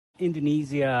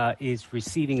Indonesia is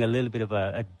receiving a little bit of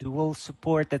a dual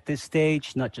support at this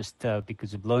stage, not just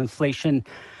because of low inflation,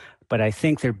 but I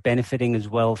think they're benefiting as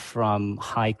well from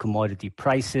high commodity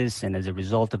prices. And as a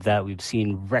result of that, we've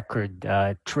seen record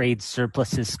trade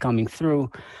surpluses coming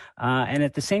through. And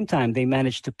at the same time, they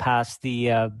managed to pass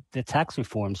the tax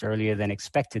reforms earlier than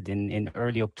expected in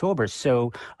early October.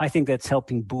 So I think that's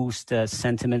helping boost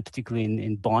sentiment, particularly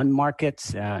in bond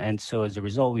markets. And so as a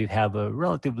result, we have a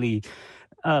relatively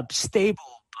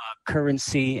stable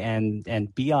currency,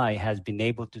 and BI has been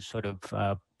able to sort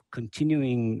of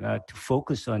continuing to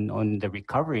focus on the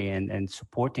recovery and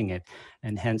supporting it.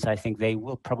 And hence, I think they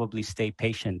will probably stay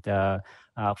patient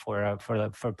for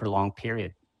a prolonged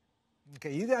period.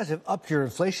 Okay, you guys have upped your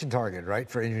inflation target, right,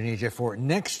 for Indonesia for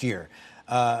next year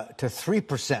to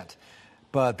 3%.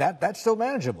 But that's still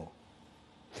manageable.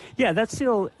 Yeah, that's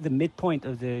still the midpoint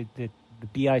of the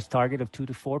BI's target of 2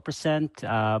 to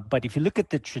 4%. But if you look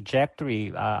at the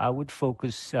trajectory, I would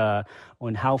focus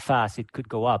on how fast it could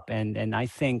go up. And I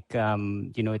think,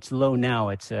 it's low now.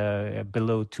 It's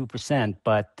below 2%.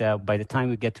 But by the time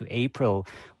we get to April,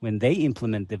 when they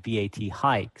implement the VAT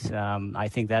hikes, I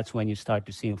think that's when you start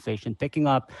to see inflation picking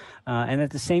up. And at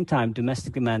the same time,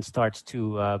 domestic demand starts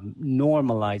to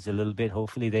normalize a little bit.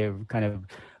 Hopefully, they're kind of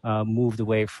moved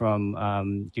away from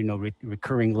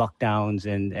recurring lockdowns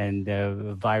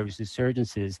and virus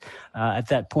resurgences. At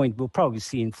that point, we'll probably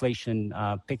see inflation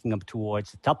picking up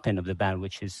towards the top end of the band,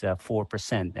 which is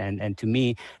 4%. And to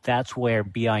me, that's where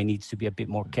BI needs to be a bit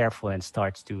more careful and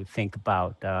starts to think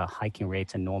about hiking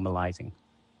rates and normalizing.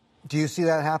 Do you see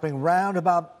that happening round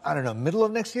about, middle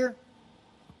of next year?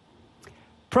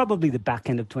 Probably the back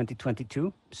end of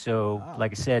 2022. So,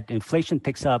 like I said, inflation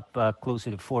picks up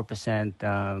closer to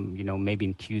 4%, maybe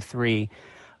in Q3.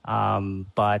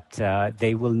 But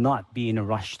they will not be in a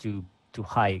rush to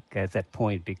hike at that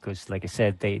point because, like I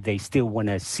said, they still want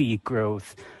to see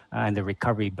growth and the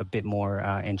recovery a bit more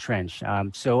entrenched.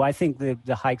 So I think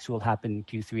the hikes will happen in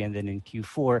Q3 and then in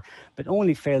Q4, but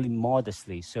only fairly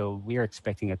modestly. So we are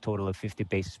expecting a total of 50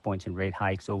 basis points in rate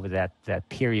hikes over that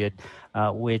period,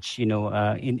 which,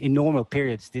 in normal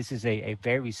periods, this is a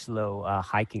very slow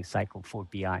hiking cycle for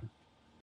BI.